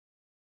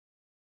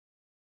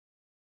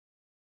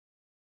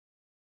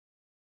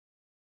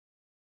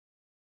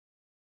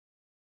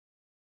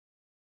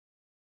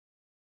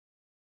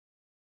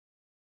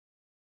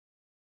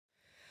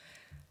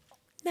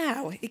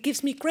Now, it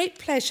gives me great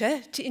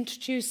pleasure to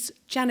introduce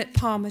Janet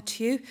Palmer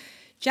to you.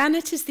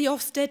 Janet is the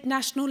Ofsted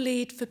National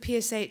Lead for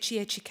PSHE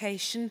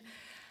Education,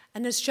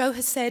 and as Jo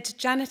has said,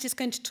 Janet is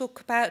going to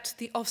talk about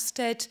the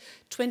Ofsted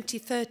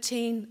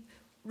 2013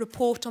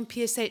 report on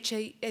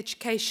PSHE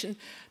Education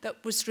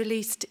that was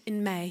released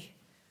in May.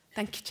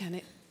 Thank you,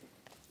 Janet.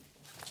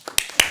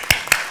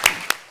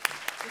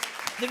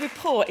 The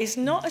report is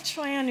not a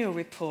triennial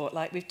report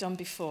like we've done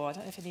before. I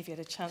don't know if any of you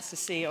had a chance to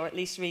see or at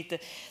least read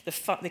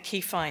the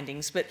key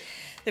findings. But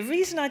the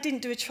reason I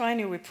didn't do a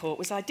triennial report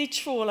was I did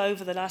trawl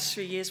over the last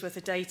 3 years' worth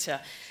of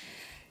data.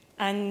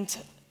 And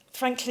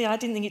frankly, I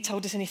didn't think it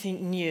told us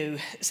anything new.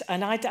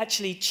 And I'd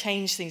actually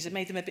changed things and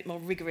made them a bit more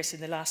rigorous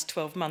in the last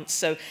 12 months.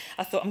 So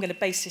I thought I'm going to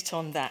base it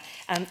on that.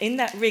 And in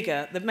that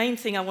rigour, the main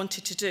thing I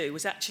wanted to do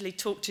was actually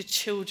talk to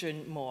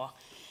children more.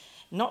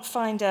 Not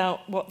find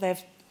out what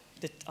they've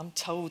that I'm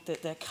told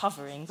that they're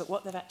covering, but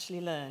what they've actually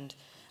learned.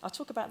 I'll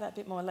talk about that a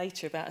bit more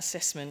later, about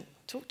assessment.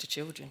 Talk to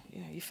children,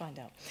 you find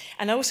out.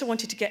 And I also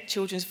wanted to get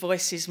children's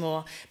voices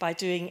more by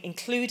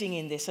including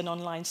in this an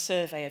online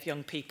survey of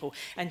young people.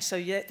 And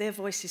so their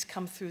voices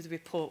come through the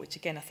report, which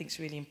again, I think is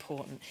really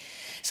important.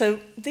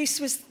 So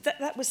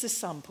that was the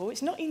sample.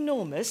 It's not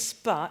enormous,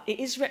 but it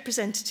is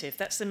representative.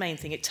 That's the main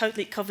thing. It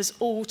totally covers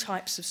all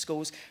types of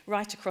schools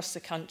right across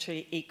the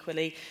country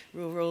equally,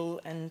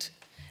 rural and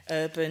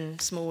urban,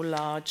 small,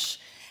 large.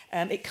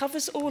 It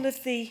covers all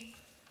of the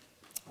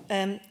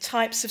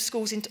types of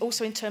schools,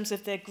 also in terms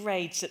of their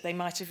grades that they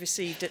might have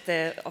received at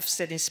their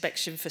Ofsted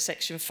inspection for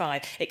Section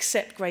 5,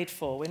 except Grade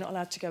 4. We're not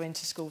allowed to go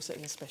into schools that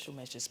are in special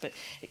measures, but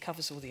it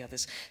covers all the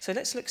others. So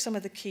let's look at some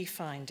of the key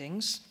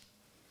findings.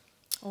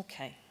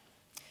 Okay.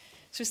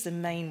 So it's the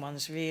main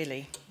ones,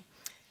 really.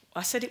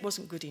 I said it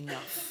wasn't good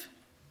enough,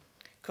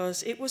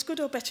 because it was good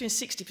or better in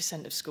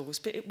 60% of schools,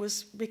 but it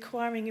was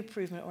requiring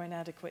improvement or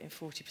inadequate in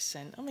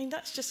 40%. I mean,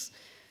 that's just,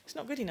 it's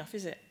not good enough,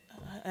 is it?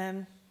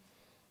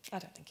 I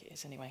don't think it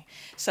is anyway.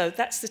 So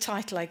that's the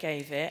title I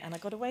gave it, and I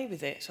got away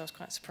with it, so I was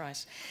quite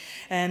surprised.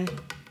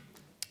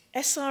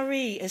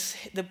 SRE is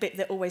the bit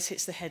that always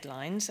hits the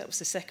headlines. That was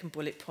the second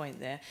bullet point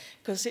there,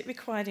 because it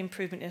required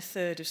improvement in a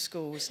third of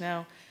schools.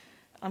 Now,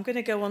 I'm going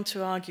to go on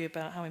to argue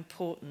about how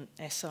important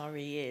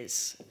SRE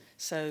is.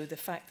 So the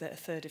fact that a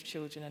third of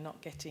children are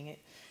not getting it,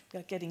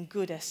 getting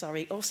good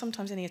SRE, or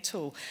sometimes any at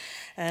all,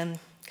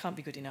 can't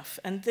be good enough.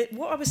 And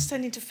what I was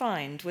tending to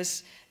find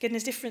was getting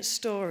a different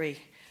story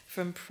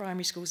from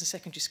primary schools and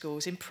secondary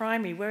schools. In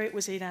primary, where it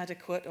was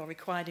inadequate or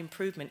required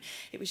improvement,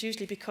 it was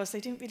usually because they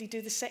didn't really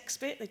do the sex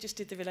bit, they just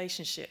did the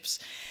relationships.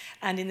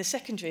 And in the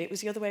secondary, it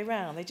was the other way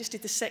around. They just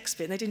did the sex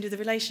bit and they didn't do the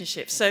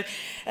relationships. So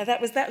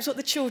that was what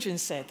the children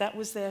said. That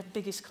was their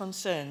biggest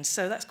concern.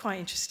 So that's quite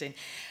interesting.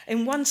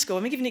 In one school,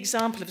 I'm going to give you an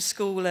example of a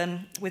school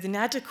with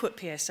inadequate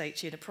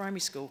PSHE in a primary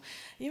school.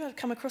 You might have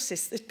come across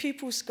this. The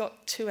pupils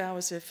got 2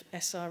 hours of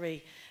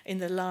SRE in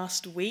the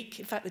last week.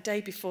 In fact, the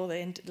day before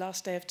the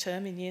last day of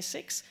term in year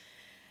 6.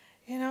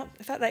 You know,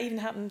 in fact, that even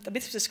happened,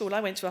 this was a school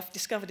I went to, I've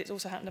discovered it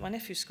also happened at my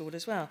nephew's school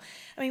as well.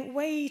 I mean,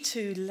 way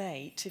too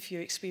late if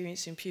you're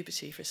experiencing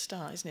puberty for a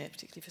start, isn't it?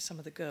 Particularly for some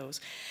of the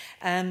girls.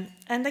 And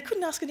they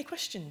couldn't ask any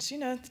questions. You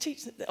know,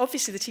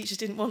 obviously the teachers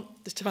didn't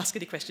want to ask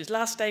any questions.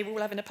 Last day, we're all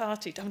having a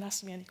party, don't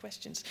ask me any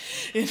questions.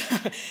 You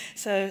know?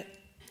 So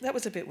that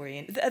was a bit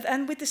worrying.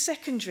 And with the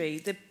secondary,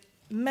 the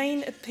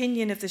main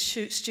opinion of the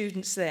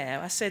students there,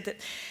 I said that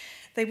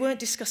they weren't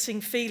discussing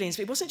feelings,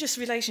 but it wasn't just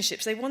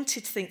relationships. They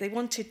wanted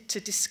to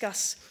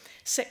discuss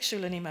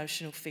sexual and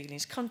emotional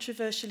feelings,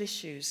 controversial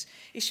issues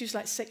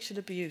like sexual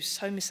abuse,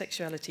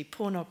 homosexuality,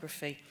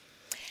 pornography.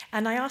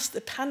 And I asked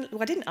the panel,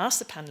 well, I didn't ask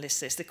the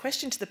panelists this. The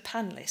question to the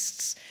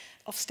panelists,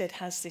 Ofsted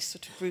has this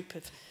sort of group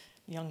of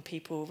young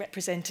people,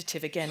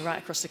 representative again, right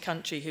across the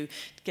country, who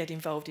get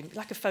involved in,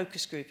 like a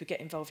focus group, who get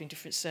involved in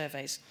different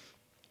surveys.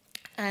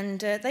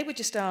 And they were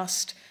just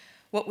asked,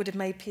 what would have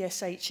made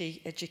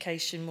PSHE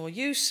education more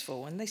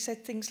useful? And they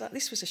said things like,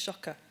 this was a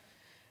shocker.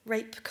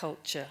 Rape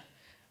culture.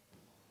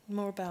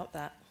 More about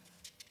that.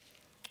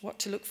 What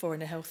to look for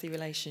in a healthy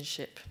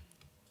relationship.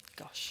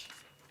 Gosh.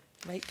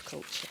 Rape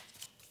culture.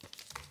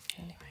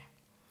 Anyway.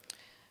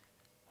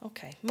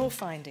 Okay, more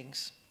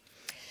findings.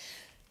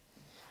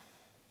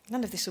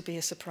 None of this will be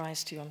a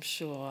surprise to you, I'm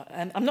sure.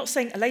 I'm not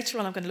saying, later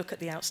on I'm going to look at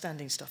the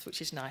outstanding stuff,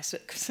 which is nice.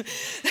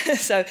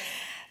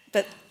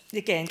 But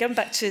again, going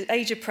back to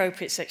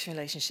age-appropriate sexual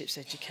relationships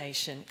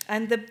education,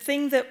 and the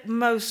thing that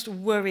most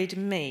worried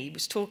me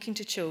was talking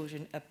to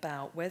children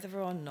about whether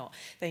or not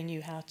they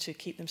knew how to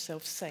keep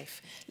themselves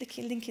safe,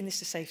 linking this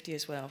to safety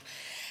as well.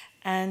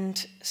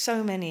 And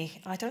so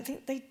many, I don't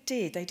think they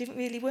did. They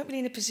weren't really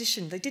in a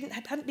position. They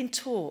hadn't been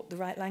taught the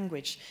right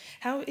language.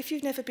 If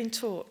you've never been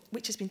taught,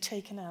 which has been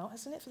taken out,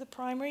 hasn't it, for the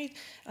primary,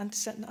 and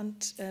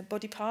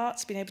body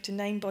parts, being able to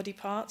name body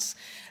parts,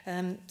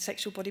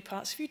 sexual body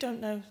parts. If you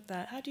don't know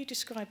that, how do you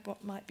describe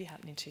what might be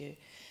happening to you?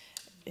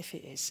 if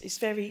it is. It's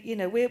very, you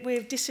know, we're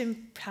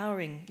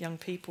disempowering young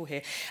people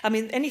here. I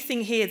mean,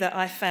 anything here that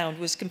I found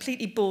was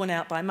completely borne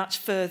out by much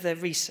further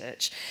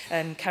research,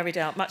 carried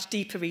out much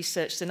deeper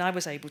research than I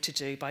was able to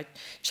do by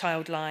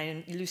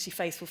Childline, Lucy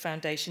Faithfull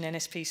Foundation,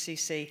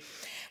 NSPCC.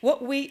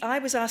 I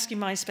was asking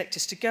my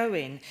inspectors to go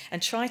in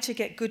and try to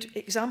get good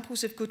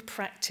examples of good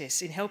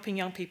practice in helping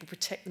young people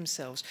protect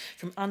themselves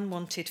from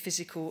unwanted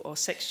physical or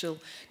sexual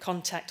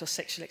contact or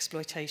sexual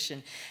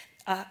exploitation.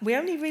 We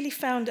only really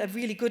found a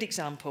really good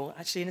example,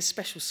 actually, in a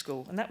special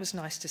school, and that was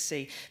nice to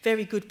see.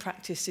 Very good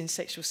practice in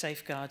sexual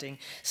safeguarding.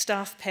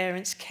 Staff,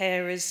 parents,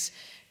 carers,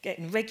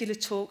 getting regular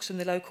talks from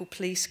the local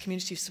police,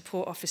 community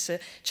support officer,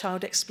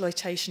 child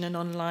exploitation and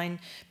online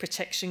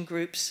protection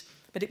groups.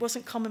 But it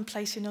wasn't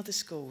commonplace in other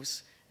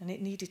schools, and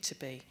it needed to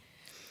be.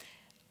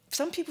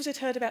 Some people had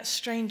heard about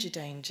stranger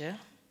danger,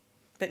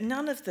 but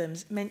none of them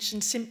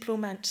mentioned simple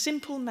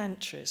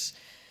mantras,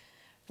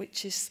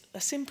 which is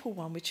a simple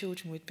one with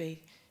children would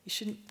be, you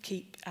shouldn't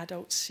keep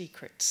adults'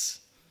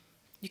 secrets.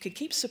 You can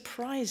keep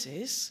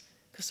surprises,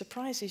 because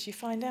surprises you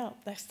find out,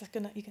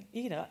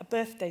 you know, a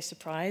birthday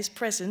surprise,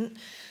 present,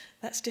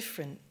 that's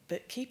different.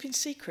 But keeping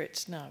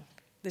secrets, no.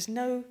 There's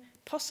no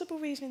possible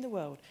reason in the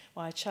world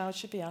why a child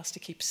should be asked to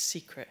keep a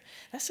secret.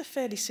 That's a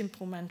fairly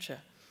simple mantra.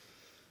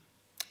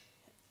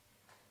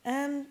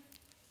 And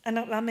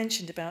I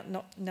mentioned about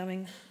not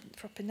knowing the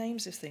proper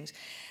names of things.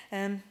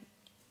 Let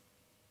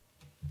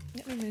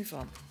me move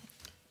on.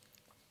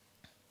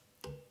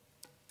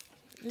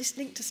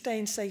 Listening to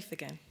staying safe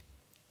again.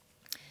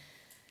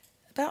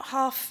 About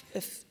half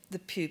of the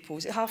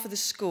pupils, half of the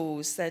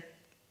schools, they'd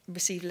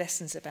receive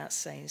lessons about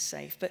staying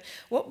safe. But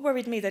what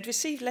worried me, they'd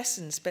receive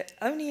lessons, but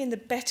only in the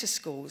better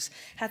schools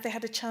had they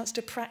had a chance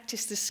to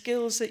practice the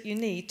skills that you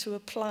need to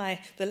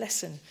apply the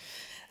lesson.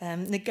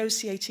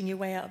 Negotiating your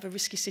way out of a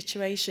risky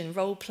situation,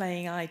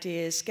 role-playing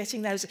ideas,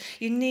 getting those,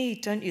 you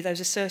need, don't you, those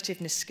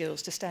assertiveness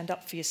skills to stand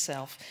up for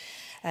yourself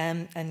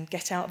and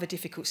get out of a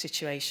difficult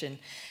situation.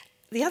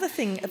 The other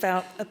thing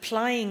about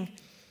applying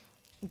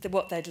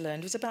what they'd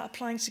learned was about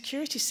applying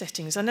security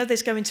settings. I know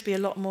there's going to be a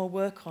lot more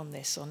work on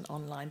this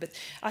online, but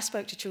I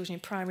spoke to children in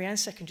primary and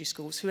secondary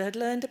schools who had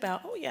learned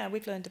about, oh yeah,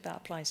 we've learned about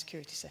applying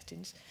security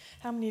settings.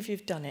 How many of you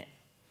have done it?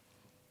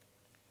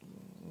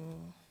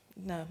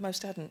 No,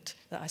 most hadn't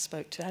that I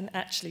spoke to, hadn't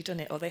actually done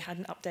it, or they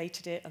hadn't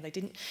updated it, or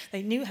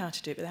they knew how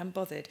to do it, but they hadn't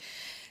bothered.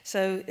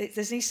 So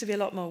there needs to be a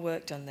lot more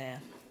work done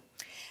there.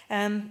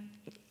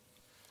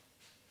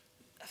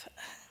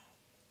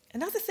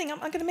 Another thing, I'm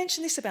going to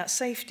mention this about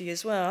safety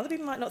as well. Other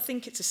people might not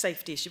think it's a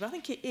safety issue, but I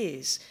think it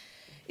is.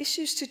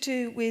 Issues to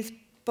do with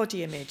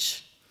body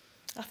image.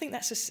 I think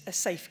that's a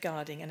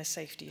safeguarding and a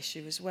safety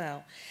issue as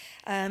well.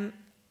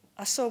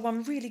 I saw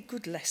one really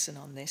good lesson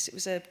on this. It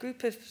was a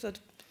group of, I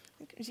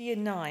think it was year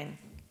 9,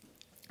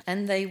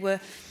 and they were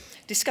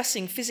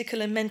discussing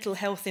physical and mental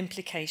health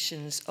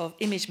implications of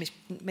image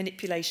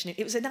manipulation.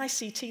 It was an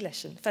ICT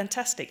lesson,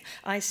 fantastic,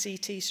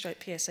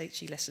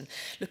 ICT/PSHE lesson,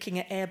 looking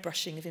at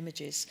airbrushing of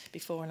images,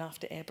 before and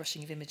after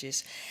airbrushing of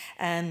images,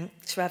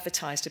 to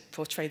advertise, to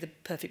portray the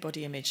perfect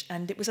body image.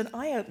 And it was an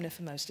eye-opener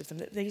for most of them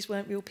that these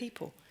weren't real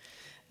people.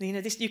 You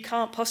know, you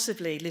can't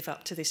possibly live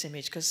up to this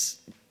image because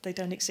they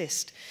don't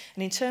exist.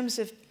 And in terms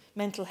of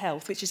mental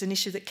health, which is an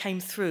issue that came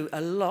through a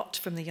lot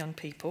from the young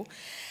people,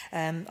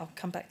 I'll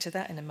come back to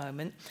that in a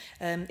moment,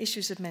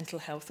 issues of mental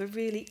health are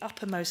really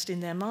uppermost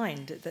in their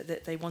mind,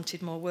 that they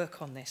wanted more work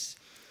on this.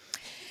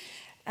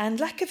 And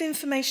lack of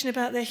information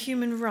about their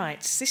human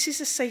rights. This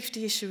is a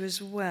safety issue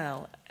as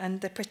well,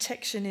 and the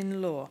protection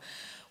in law.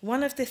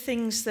 One of the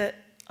things that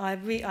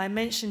I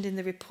mentioned in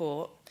the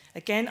report,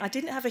 again, I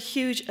didn't have a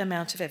huge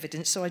amount of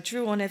evidence, so I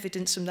drew on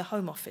evidence from the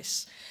Home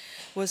Office,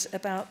 was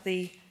about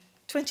the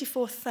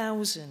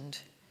 24,000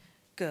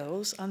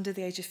 girls under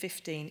the age of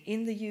 15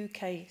 in the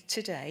UK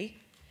today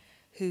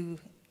who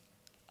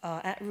are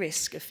at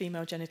risk of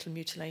female genital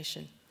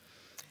mutilation.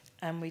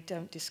 And we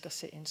don't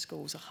discuss it in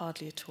schools, or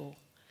hardly at all.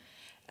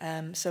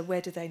 So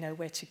where do they know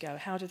where to go?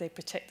 How do they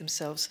protect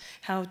themselves?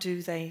 How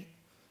do they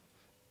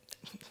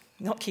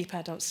not keep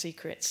adult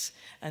secrets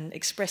and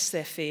express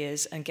their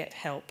fears and get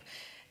help?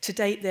 To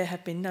date, there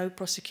have been no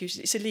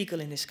prosecutions. It's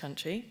illegal in this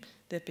country.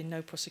 There have been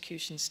no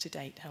prosecutions to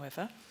date,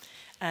 however.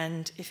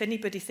 And if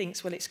anybody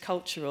thinks, well, it's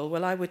cultural,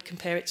 well, I would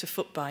compare it to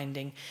foot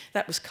binding.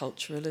 That was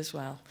cultural as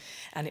well.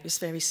 And it was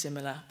very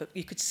similar. But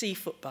you could see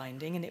foot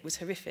binding, and it was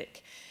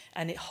horrific.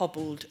 And it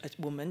hobbled a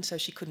woman, so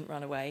she couldn't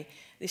run away.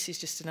 This is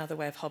just another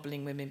way of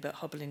hobbling women, but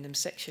hobbling them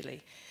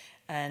sexually.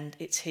 And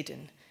it's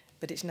hidden,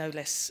 but it's no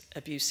less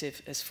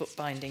abusive as foot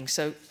binding.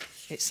 So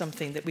it's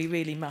something that we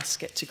really must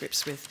get to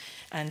grips with.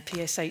 And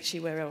PSHE,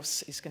 where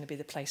else, is going to be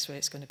the place where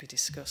it's going to be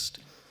discussed.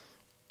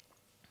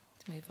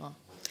 Let's move on.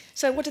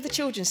 So what do the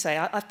children say?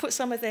 I've put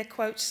some of their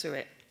quotes through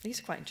it. These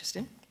are quite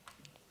interesting.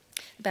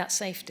 About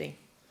safety.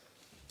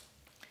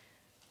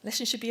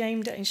 Lessons should be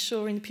aimed at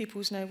ensuring the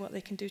pupils know what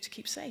they can do to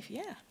keep safe.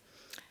 Yeah.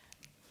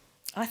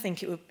 I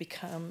think it would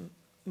become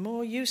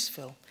more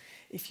useful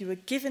if you were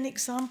given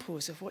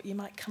examples of what you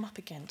might come up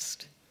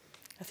against.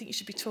 I think you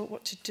should be taught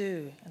what to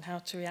do and how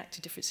to react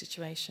to different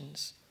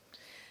situations.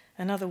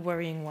 Another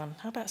worrying one.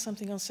 How about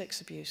something on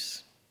sex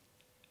abuse?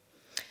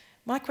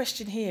 My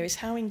question here is,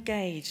 how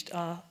engaged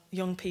are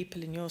young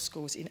people in your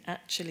schools in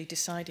actually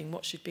deciding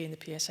what should be in the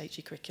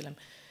PSHE curriculum?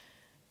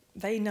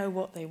 They know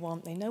what they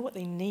want, they know what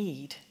they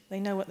need. They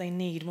know what they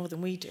need more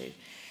than we do.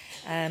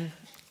 And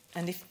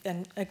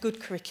a good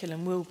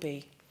curriculum will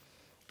be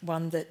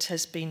one that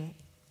has been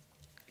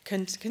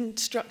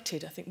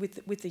constructed, I think,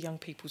 with the young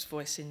people's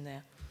voice in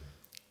there.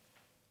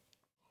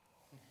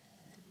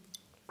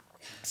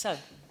 So,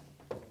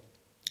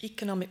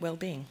 economic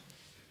well-being.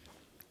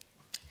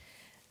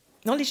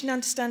 Knowledge and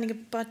understanding of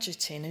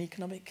budgeting and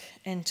economic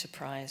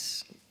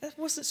enterprise. That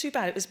wasn't too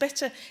bad. It was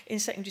better in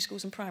secondary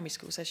schools and primary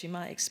schools, as you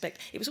might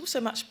expect. It was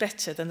also much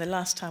better than the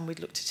last time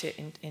we'd looked at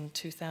it in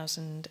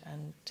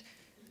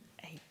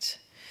 2008.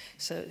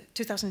 So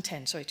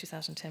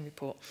 2010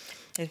 report.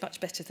 It was much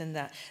better than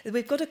that.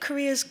 We've got a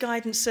careers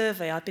guidance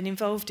survey. I've been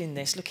involved in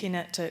this, looking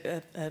at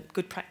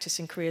good practice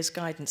in careers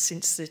guidance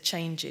since the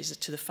changes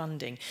to the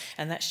funding.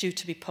 And that's due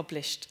to be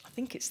published, I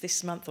think it's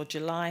this month or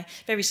July.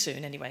 Very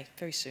soon, anyway,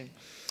 very soon.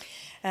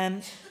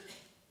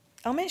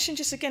 I'll mention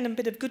just again a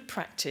bit of good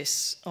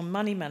practice on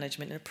money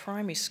management in a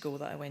primary school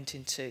that I went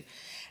into.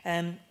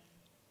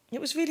 It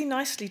was really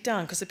nicely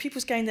done because the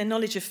pupils gained their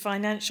knowledge of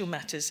financial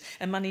matters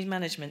and money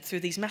management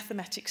through these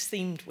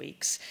mathematics-themed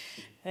weeks.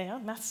 They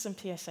are, maths and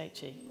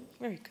PSHE.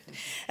 Very good.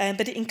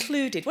 But it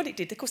included, what it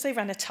did, of course, they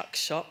ran a tuck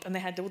shop and they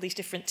had all these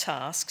different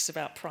tasks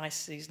about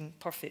prices and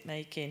profit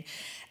making.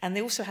 And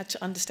they also had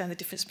to understand the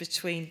difference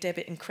between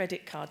debit and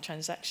credit card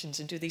transactions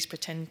and do these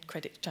pretend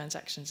credit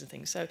transactions and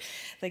things. So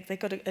they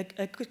got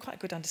quite a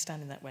good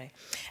understanding that way.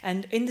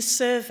 And in the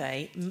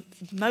survey,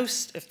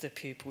 most of the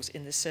pupils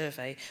in the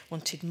survey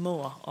wanted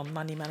more on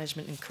money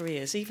management and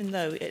careers. Even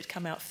though it had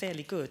come out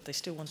fairly good, they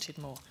still wanted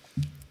more.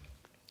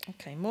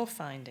 Okay, more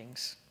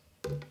findings.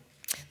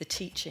 The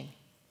teaching.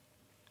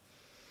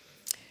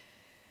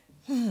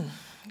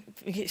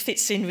 It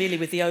fits in really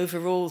with the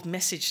overall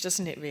message,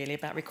 doesn't it, really,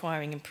 about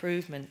requiring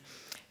improvement.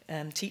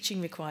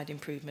 Teaching required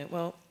improvement.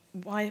 Well,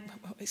 why?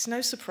 It's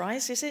no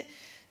surprise, is it?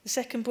 The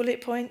second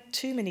bullet point,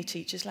 too many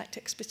teachers lacked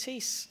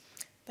expertise.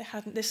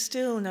 There's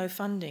still no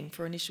funding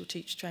for initial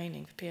teacher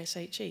training for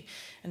PSHE,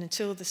 and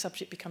until the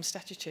subject becomes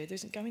statutory, there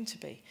isn't going to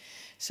be.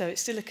 So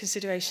it's still a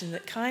consideration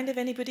that kind of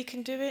anybody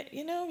can do it.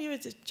 You know, you're a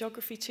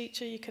geography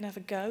teacher, you can have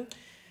a go.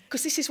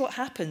 Because this is what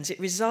happens. It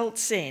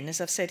results in, as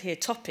I've said here,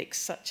 topics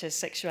such as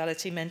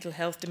sexuality, mental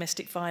health,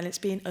 domestic violence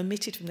being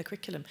omitted from the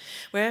curriculum.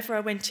 Wherever I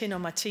went in, or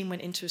my team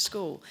went into a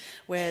school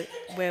where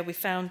we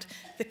found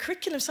the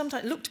curriculum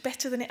sometimes looked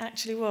better than it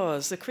actually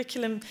was. The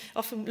curriculum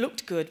often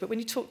looked good, but when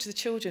you talk to the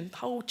children,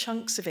 whole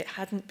chunks of it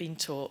hadn't been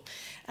taught.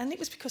 And it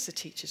was because the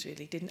teachers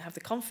really didn't have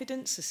the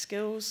confidence, the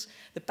skills,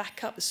 the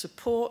backup, the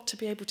support to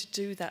be able to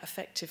do that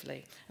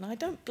effectively. And I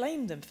don't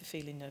blame them for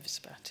feeling nervous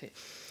about it.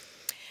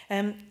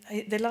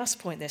 The last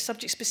point there,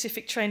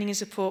 subject-specific training and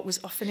support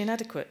was often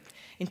inadequate.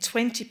 In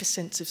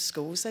 20% of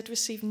schools, they'd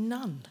received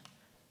none.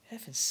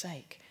 Heaven's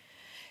sake.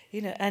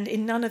 You know, and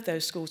in none of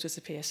those schools was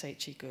the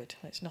PSHE good.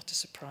 It's not a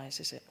surprise,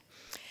 is it?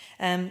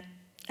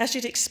 As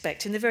you'd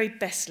expect, in the very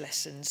best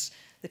lessons,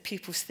 the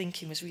pupils'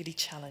 thinking was really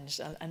challenged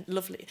and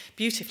lovely,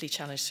 beautifully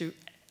challenged through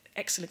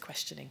excellent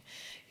questioning.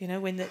 You know,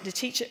 when the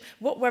teacher,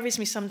 what worries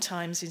me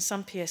sometimes in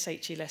some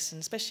PSHE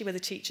lessons, especially where the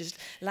teachers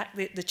lack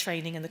the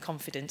training and the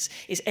confidence,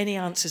 is any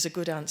answer's a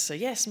good answer.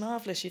 Yes,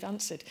 marvellous, you've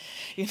answered.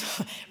 You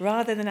know,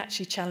 rather than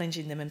actually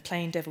challenging them and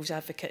playing devil's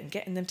advocate and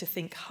getting them to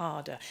think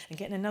harder and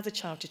getting another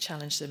child to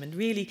challenge them and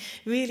really,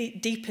 really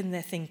deepen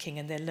their thinking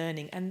and their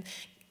learning and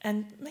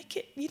make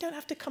it, you don't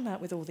have to come out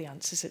with all the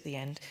answers at the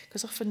end,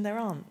 because often there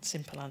aren't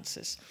simple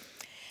answers.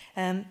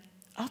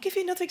 I'll give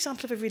you another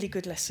example of a really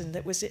good lesson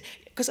that was it,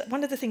 because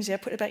one of the things here I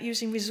put about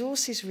using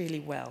resources really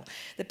well.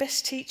 The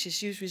best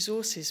teachers use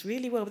resources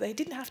really well, but they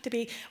didn't have to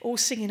be all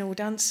singing or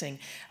dancing.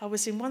 I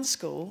was in one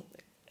school,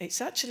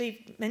 it's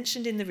actually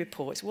mentioned in the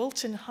report, it's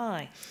Walton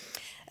High.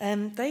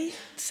 They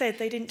said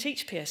they didn't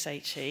teach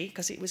PSHE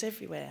because it was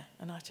everywhere.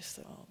 And I just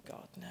thought, oh,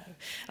 God, no.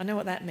 I know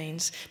what that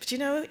means. But you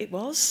know, it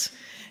was.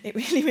 It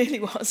really,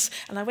 really was.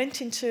 And I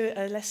went into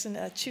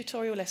a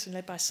tutorial lesson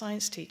led by a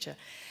science teacher.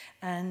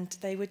 And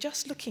they were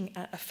just looking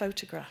at a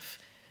photograph.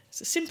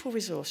 It's a simple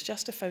resource,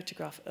 just a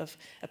photograph of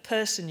a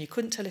person, you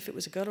couldn't tell if it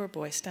was a girl or a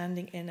boy,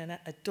 standing in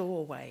a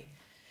doorway.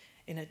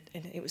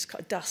 It was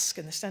dusk,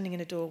 and they're standing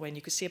in a doorway, and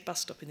you could see a bus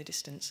stop in the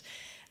distance.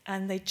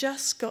 And they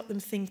just got them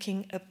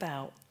thinking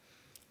about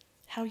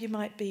how you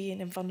might be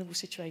in a vulnerable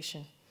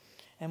situation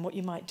and what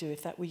you might do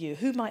if that were you.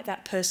 Who might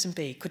that person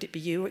be? Could it be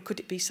you, or could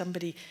it be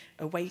somebody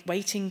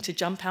waiting to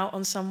jump out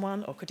on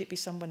someone, or could it be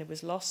someone who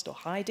was lost or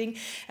hiding?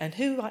 And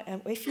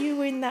if you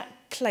were in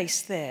that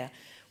place there,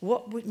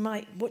 what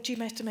do you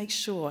have to make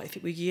sure if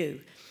it were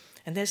you?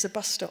 And there's the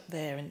bus stop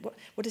there, and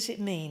what does it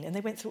mean? And they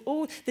went through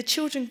all, the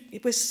children,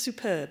 it was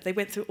superb. They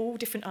went through all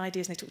different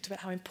ideas, and they talked about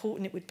how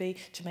important it would be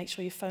to make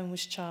sure your phone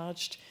was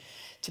charged,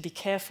 to be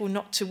careful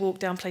not to walk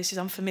down places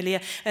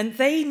unfamiliar. And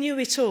they knew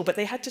it all, but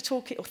they had to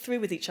talk it through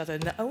with each other.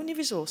 And the only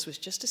resource was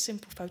just a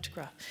simple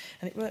photograph.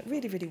 And it worked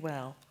really, really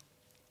well.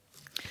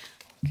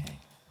 Okay.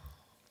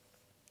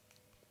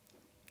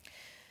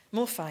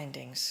 More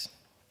findings.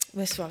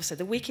 That's what I said.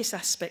 The weakest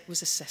aspect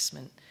was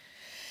assessment.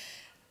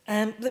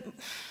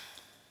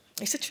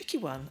 It's a tricky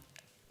one.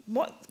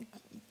 What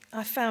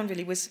I found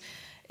really was,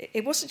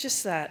 it wasn't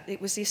just that,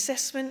 it was the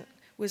assessment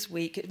was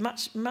weak,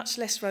 much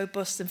less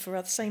robust than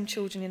for the same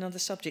children in other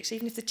subjects,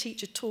 even if the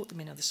teacher taught them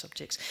in other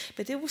subjects.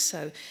 But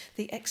also,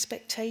 the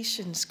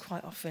expectations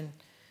quite often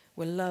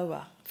were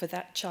lower for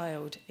that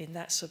child in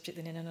that subject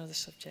than in another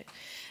subject.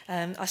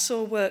 I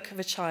saw work of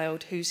a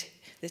child whose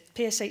the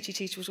PSHE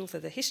teacher was also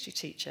the history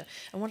teacher,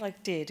 and what I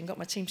did and got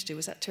my team to do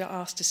was to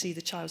ask to see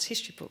the child's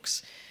history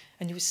books,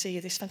 and you would see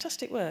this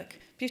fantastic work,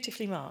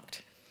 beautifully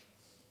marked,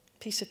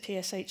 piece of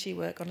PSHE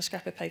work on a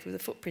scrap of paper with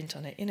a footprint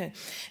on it, you know. And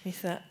you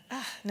thought,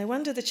 no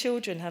wonder the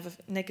children have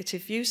a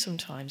negative view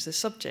sometimes, the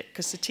subject,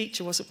 because the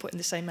teacher wasn't putting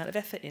the same amount of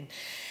effort in.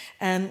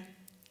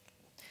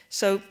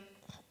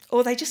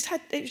 Or they just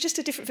had, it was just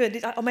a different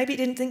version, or maybe it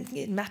didn't think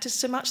it mattered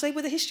so much. They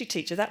were the history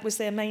teacher, that was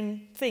their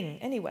main thing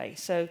anyway,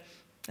 so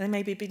they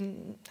maybe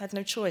had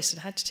no choice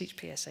and had to teach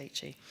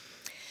PSHE.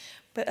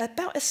 But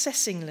about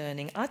assessing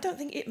learning, I don't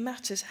think it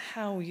matters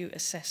how you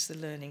assess the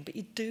learning, but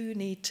you do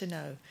need to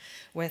know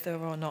whether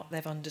or not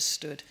they've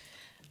understood.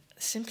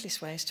 The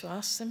simplest way is to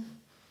ask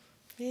them.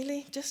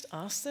 Really, just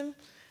ask them.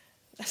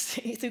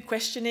 Through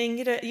questioning,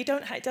 you don't.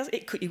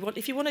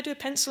 If you want to do a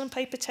pencil and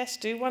paper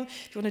test, do one.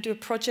 If you want to do a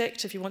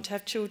project, if you want to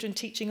have children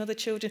teaching other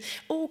children,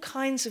 all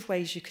kinds of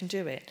ways you can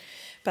do it.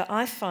 But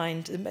I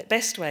find the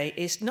best way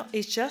is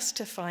just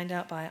to find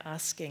out by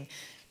asking.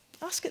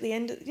 Ask at the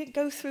end,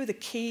 go through the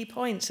key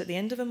points at the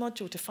end of a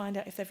module to find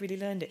out if they've really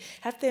learned it.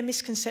 Have their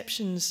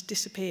misconceptions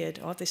disappeared,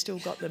 or have they still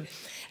got them?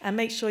 And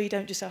make sure you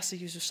don't just ask the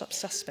usual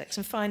suspects,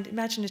 and find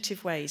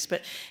imaginative ways.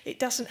 But it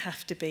doesn't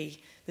have to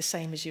be the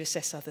same as you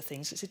assess other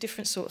things. It's a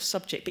different sort of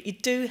subject, but you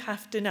do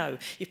have to know.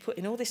 You've put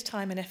in all this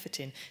time and effort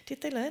in.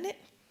 Did they learn it?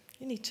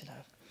 You need to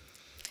know.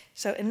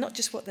 So, and not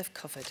just what they've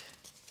covered.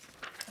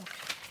 Okay.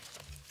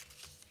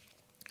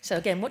 So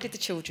again, what did the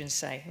children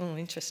say? Oh,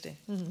 interesting.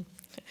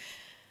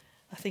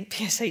 I think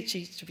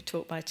PSHE should be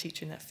taught by a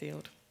teacher in that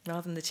field,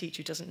 rather than the teacher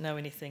who doesn't know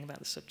anything about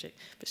the subject,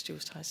 but still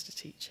tries to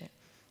teach it.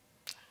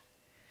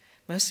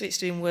 Most of it's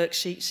doing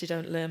worksheets, you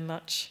don't learn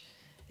much.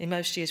 In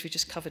most years, we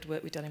just covered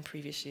work we've done in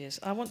previous years.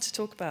 I want to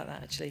talk about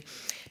that, actually,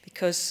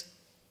 because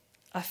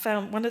I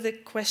found one of the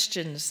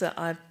questions that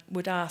I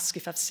would ask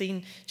if I've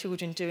seen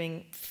children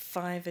doing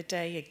 5 a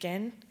day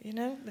again, you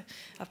know,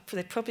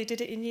 they probably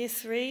did it in year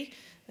 3,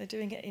 they're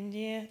doing it in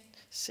year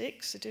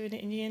 6, they're doing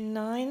it in year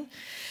 9,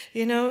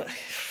 you know.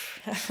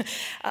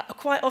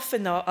 Quite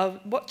often, though,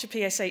 I'll watch a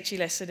PSHE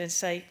lesson and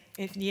say,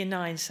 in year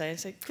 9,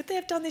 say, could they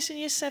have done this in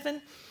year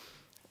 7?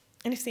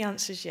 And if the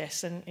answer is yes,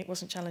 then it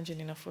wasn't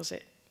challenging enough, was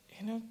it?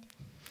 You know?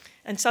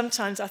 And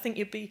sometimes I think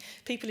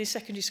people in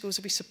secondary schools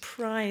will be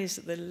surprised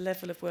at the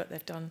level of work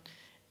they've done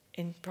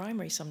in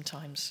primary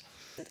sometimes.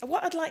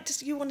 What I'd like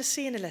you want to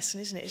see in a lesson,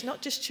 isn't it? It's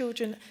not just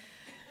children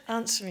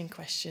answering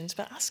questions,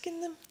 but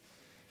asking them.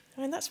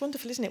 I mean, that's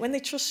wonderful, isn't it? When they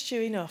trust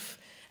you enough.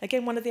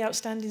 Again, one of the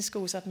outstanding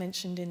schools I've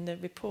mentioned in the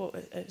report,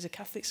 it was a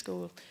Catholic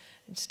school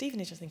in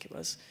Stevenage, I think it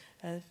was.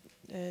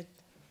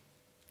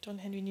 John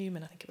Henry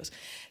Newman, I think it was.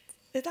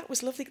 That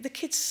was lovely. The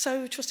kids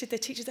so trusted their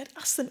teachers, they'd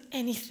ask them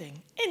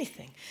anything.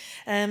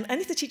 And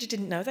if the teacher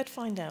didn't know, they'd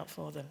find out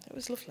for them. It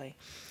was lovely.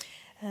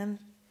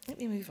 Let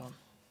me move on.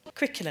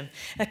 Curriculum.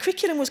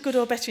 Curriculum was good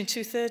or better in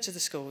 2/3 of the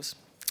schools.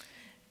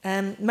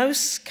 I'm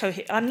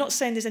not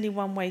saying there's only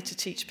one way to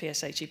teach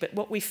PSHE, but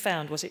what we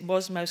found was it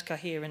was most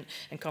coherent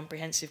and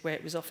comprehensive where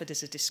it was offered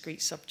as a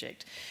discrete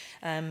subject.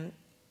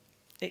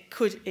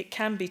 It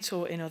can be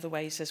taught in other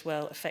ways as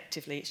well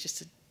effectively. It's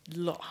just a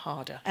lot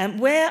harder.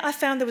 Where I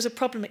found there was a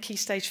problem at Key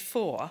Stage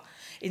 4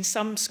 in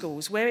some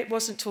schools, where it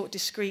wasn't taught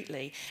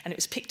discretely and it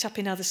was picked up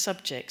in other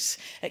subjects,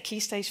 at Key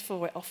Stage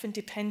 4 it often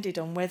depended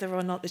on whether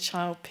or not the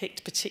child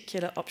picked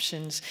particular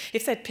options.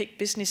 If they'd picked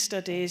business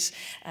studies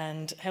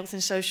and health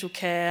and social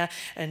care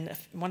and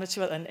one or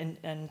two other,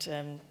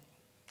 and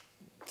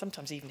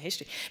sometimes even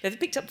history, if they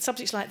picked up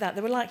subjects like that,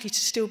 they were likely to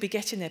still be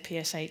getting their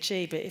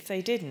PSHE, but if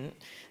they didn't,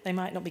 they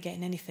might not be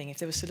getting anything if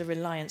there was still a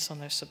reliance on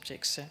those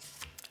subjects. So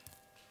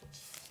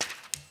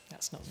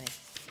that's not me.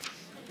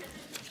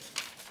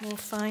 More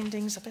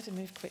findings. I better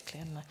move quickly,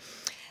 hadn't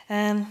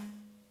I?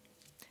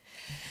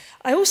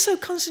 I also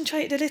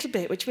concentrated a little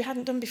bit, which we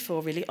hadn't done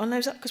before really, on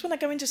those, because when I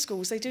go into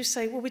schools, they do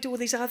say, well, we do all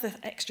these other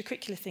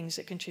extracurricular things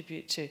that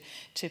contribute to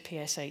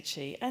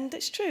PSHE. And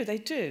it's true, they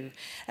do.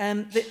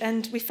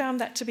 And we found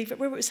that to be,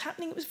 where it was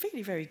happening, it was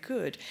really, very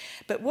good.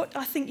 But what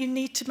I think you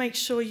need to make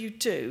sure you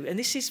do, and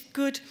this is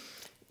good,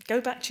 go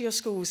back to your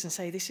schools and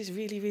say this is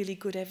really, really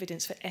good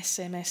evidence for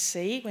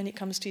SMSC when it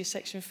comes to your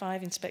Section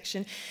 5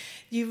 inspection.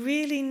 You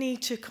really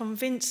need to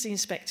convince the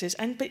inspectors,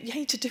 but you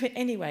need to do it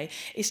anyway,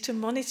 is to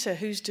monitor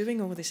who's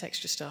doing all this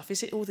extra stuff.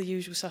 Is it all the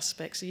usual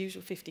suspects, the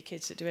usual 50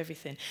 kids that do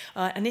everything?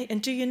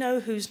 And do you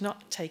know who's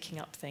not taking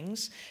up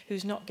things,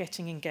 who's not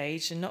getting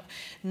engaged and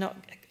not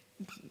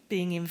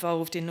being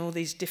involved in all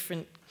these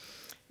different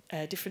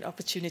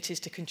opportunities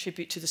to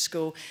contribute to the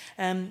school?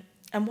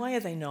 And why are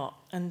they not?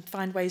 And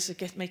find ways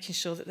of making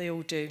sure that they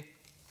all do.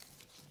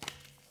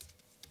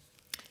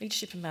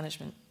 leadership and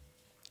management.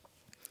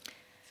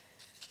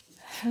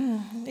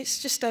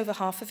 It's just over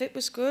half of it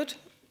was good,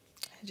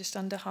 just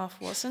under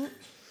half wasn't.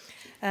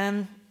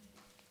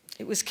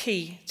 It was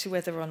key to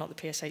whether or not the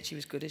PSHE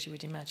was good, as you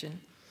would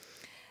imagine.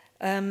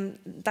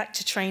 Back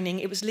to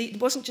training,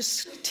 it wasn't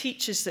just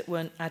teachers that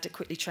weren't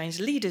adequately trained,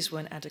 leaders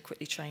weren't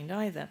adequately trained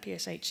either.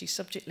 PSHE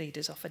subject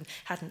leaders often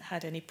hadn't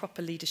had any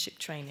proper leadership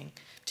training,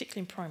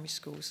 particularly in primary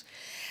schools.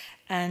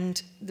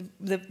 And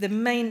the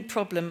main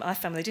problem I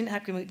found, they didn't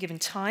have given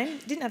time,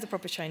 didn't have the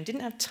proper training,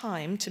 didn't have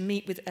time to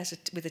meet with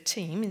a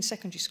team in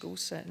secondary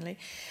schools certainly,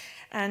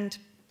 and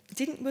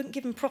weren't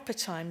given proper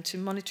time to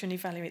monitor and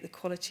evaluate the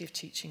quality of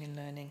teaching and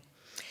learning.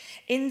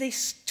 In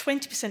these,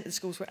 20% of the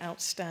schools were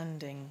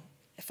outstanding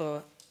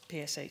for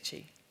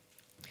PSHE.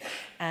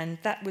 And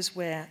that was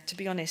where, to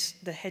be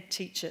honest, the head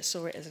teacher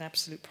saw it as an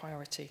absolute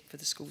priority for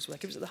the school's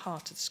work. It was at the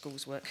heart of the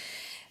school's work.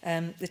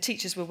 The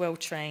teachers were well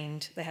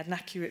trained. They had an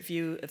accurate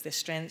view of their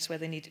strengths, where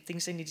they needed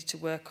things they needed to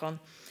work on.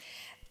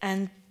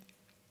 And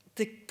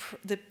the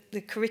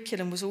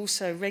curriculum was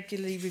also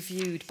regularly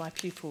reviewed by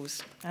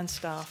pupils and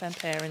staff and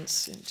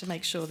parents to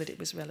make sure that it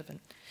was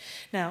relevant.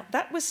 Now,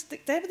 they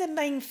were the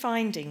main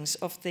findings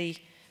of the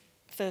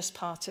first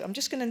part. I'm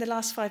just going to, in the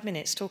last 5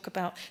 minutes, talk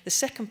about the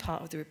second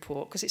part of the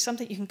report, because it's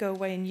something you can go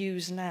away and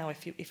use now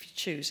if you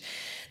choose.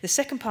 The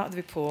second part of the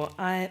report,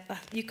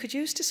 you could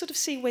use to sort of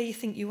see where you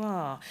think you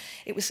are.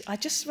 I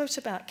just wrote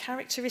about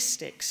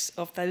characteristics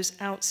of those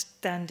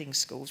outstanding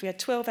schools. We had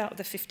 12 out of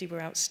the 50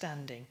 were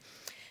outstanding,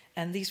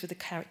 and these were the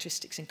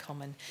characteristics in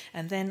common.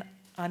 And then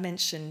I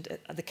mentioned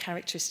the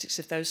characteristics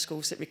of those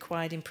schools that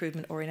required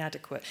improvement or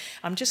inadequate.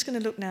 I'm just going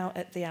to look now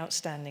at the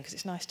outstanding, because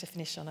it's nice to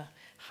finish on a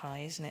high,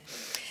 isn't it?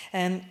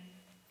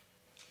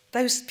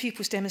 Those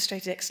pupils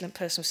demonstrated excellent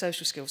personal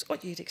social skills,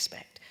 what you'd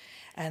expect,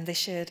 and they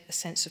shared a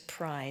sense of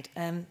pride.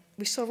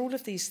 We saw all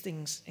of these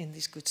things in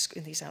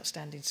these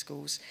outstanding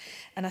schools,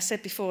 and I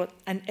said before,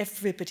 and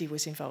everybody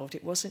was involved.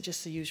 It wasn't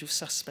just the usual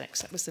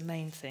suspects. That was the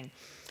main thing.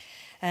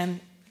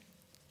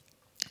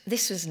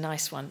 This was a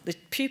nice one. The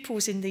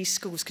pupils in these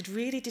schools could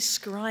really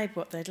describe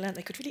what they'd learned.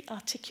 They could really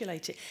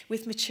articulate it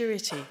with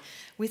maturity,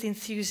 with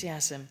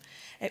enthusiasm.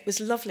 It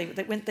was lovely.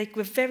 It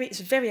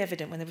was very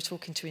evident when they were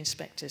talking to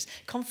inspectors.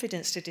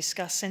 Confidence to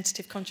discuss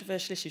sensitive,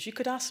 controversial issues. You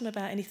could ask them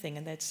about anything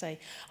and they'd say,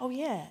 oh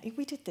yeah,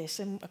 we did this,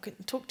 and I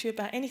could talk to you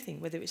about anything,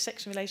 whether it was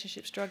sex and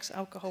relationships, drugs,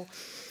 alcohol.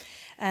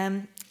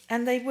 And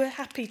they were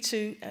happy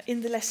to,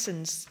 in the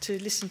lessons,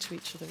 to listen to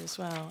each other as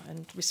well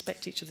and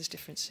respect each other's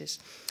differences.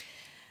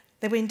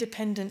 They were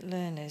independent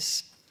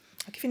learners.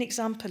 I'll give you an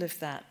example of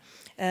that.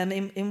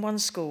 In one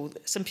school,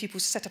 some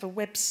pupils set up a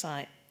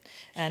website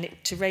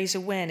to raise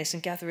awareness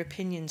and gather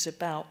opinions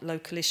about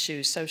local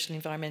issues, social and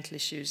environmental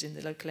issues in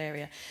the local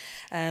area.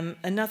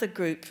 Another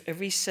group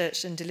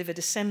researched and delivered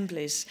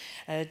assemblies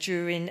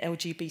during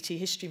LGBT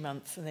History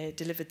Month, and they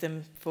delivered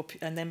them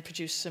and then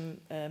produced some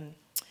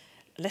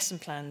lesson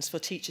plans for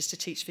teachers to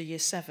teach for Year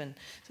 7.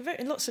 So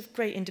lots of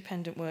great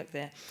independent work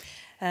there.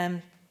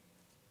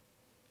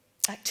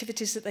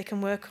 Activities that they can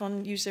work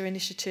on, use their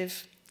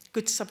initiative,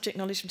 good subject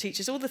knowledge from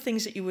teachers, all the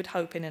things that you would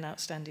hope in an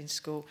outstanding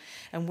school,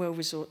 and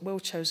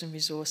well-chosen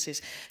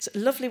resources. So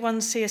lovely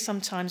ones here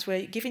sometimes where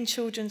you're giving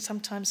children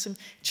sometimes some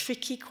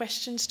tricky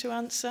questions to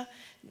answer,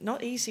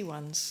 not easy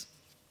ones,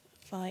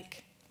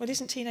 like, well,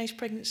 isn't teenage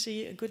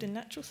pregnancy a good and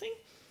natural thing?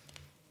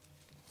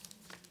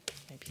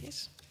 Maybe it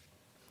is.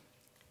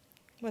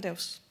 What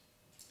else?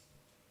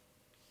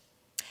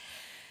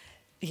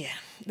 Yeah,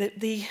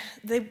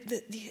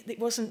 it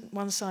wasn't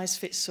one size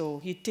fits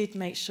all. You did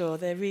make sure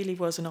there really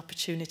was an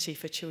opportunity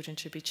for children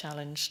to be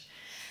challenged.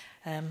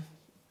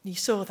 You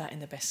saw that in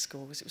the best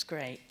schools. It was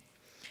great.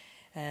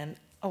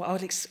 I'll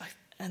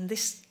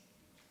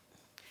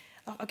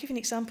give you an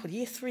example.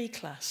 Year 3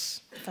 class,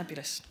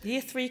 fabulous.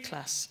 Year 3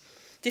 class,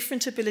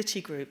 different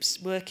ability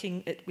groups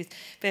working with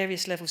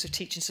various levels of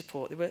teaching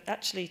support. There were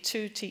actually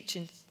two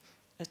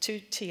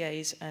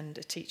TAs and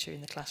a teacher in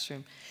the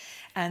classroom.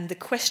 And the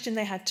question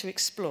they had to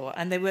explore,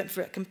 and they went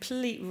for a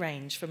complete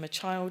range from a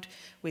child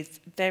with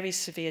very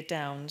severe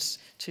Downs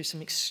to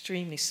some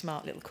extremely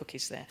smart little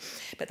cookies there.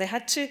 But they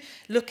had to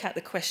look at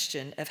the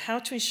question of how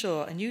to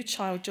ensure a new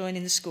child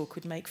joining the school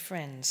could make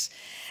friends.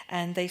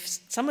 And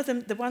some of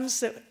them, the ones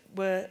that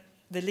were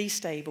the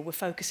least able, were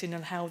focusing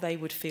on how they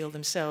would feel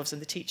themselves,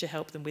 and the teacher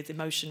helped them with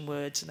emotion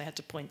words, and they had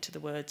to point to the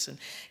words and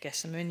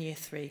guess them in Year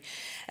 3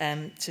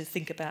 to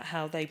think about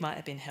how they might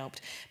have been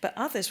helped. But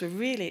others were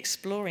really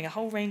exploring a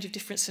whole range of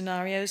different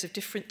scenarios of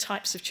different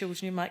types of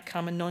children who might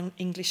come, a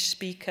non-English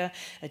speaker,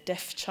 a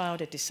deaf child,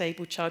 a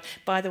disabled child.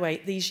 By the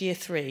way, these Year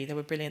 3, they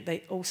were brilliant.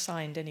 They all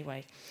signed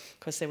anyway,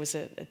 because there was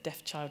a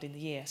deaf child in the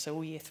year, so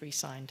all Year 3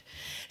 signed.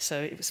 So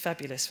it was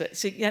fabulous. But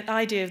so you had an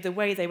idea of the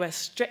way they were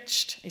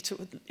stretched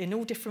in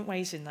all different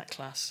ways in that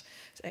class.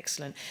 It's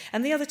excellent.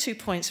 And the other 2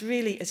 points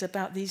really is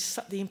about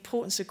the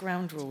importance of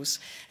ground rules.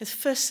 It's the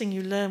first thing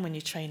you learn when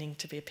you're training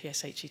to be a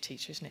PSHE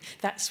teacher, isn't it?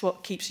 That's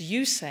what keeps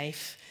you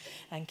safe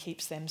and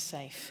keeps them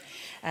safe.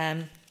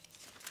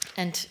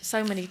 And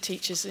so many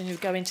teachers who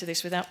go into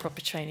this without proper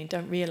training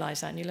don't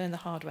realise that, and you learn the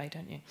hard way,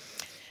 don't you?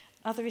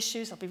 Other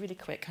issues? I'll be really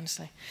quick,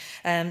 honestly.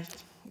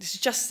 This is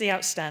just the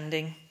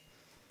outstanding.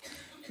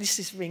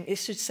 It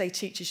should say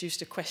teachers used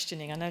to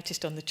questioning. I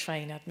noticed on the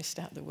train I'd missed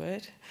out the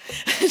word.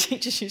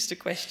 Teachers used to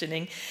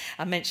questioning.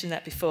 I mentioned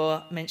that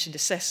before. I mentioned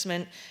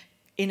assessment,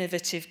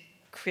 innovative,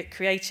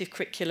 creative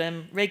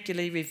curriculum,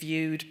 regularly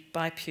reviewed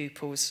by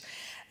pupils.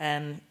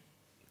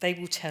 They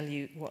will tell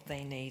you what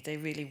they need. They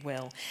really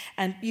will.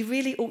 And you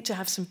really ought to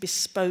have some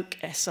bespoke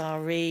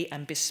SRE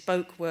and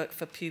bespoke work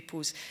for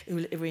pupils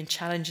who are in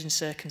challenging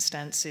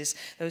circumstances,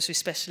 those with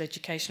special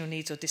educational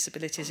needs or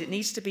disabilities. It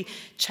needs to be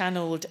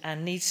channeled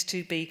and needs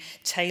to be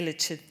tailored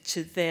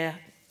to their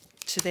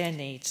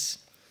needs.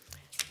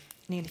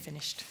 Nearly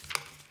finished.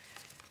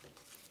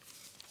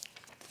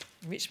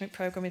 Enrichment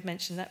programme, we've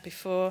mentioned that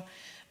before.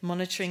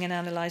 Monitoring and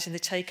analysing the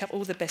take-up.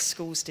 All the best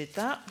schools did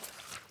that.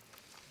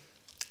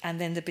 And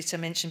then the bit I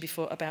mentioned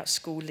before about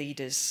school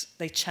leaders.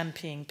 They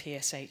champion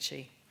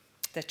PSHE.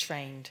 They're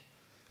trained.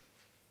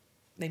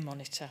 They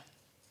monitor.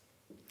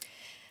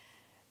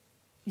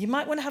 You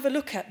might want to have a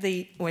look at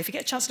or if you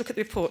get a chance to look at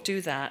the report,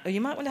 do that. Or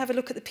you might want to have a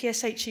look at the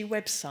PSHE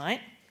website.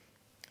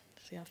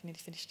 See, I've nearly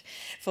finished.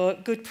 For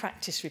good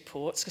practice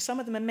reports, because some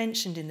of them are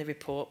mentioned in the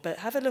report. But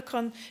have a look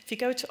on, if you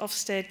go to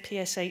Ofsted,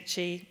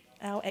 PSHE,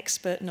 our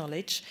expert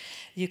knowledge,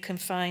 you can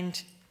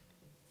find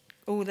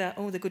all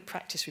the good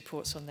practice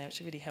reports on there,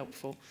 which are really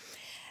helpful.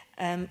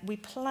 We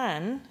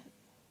plan,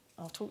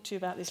 I'll talk to you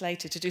about this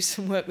later, to do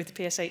some work with the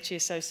PSHE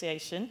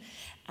Association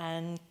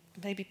and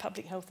maybe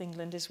Public Health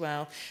England as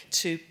well,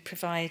 to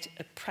provide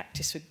a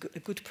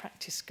good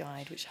practice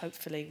guide, which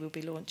hopefully we'll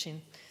be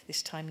launching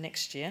this time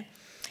next year.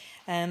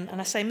 And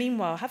I say,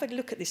 meanwhile, have a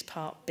look at this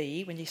part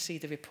B when you see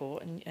the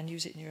report and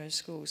use it in your own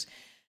schools.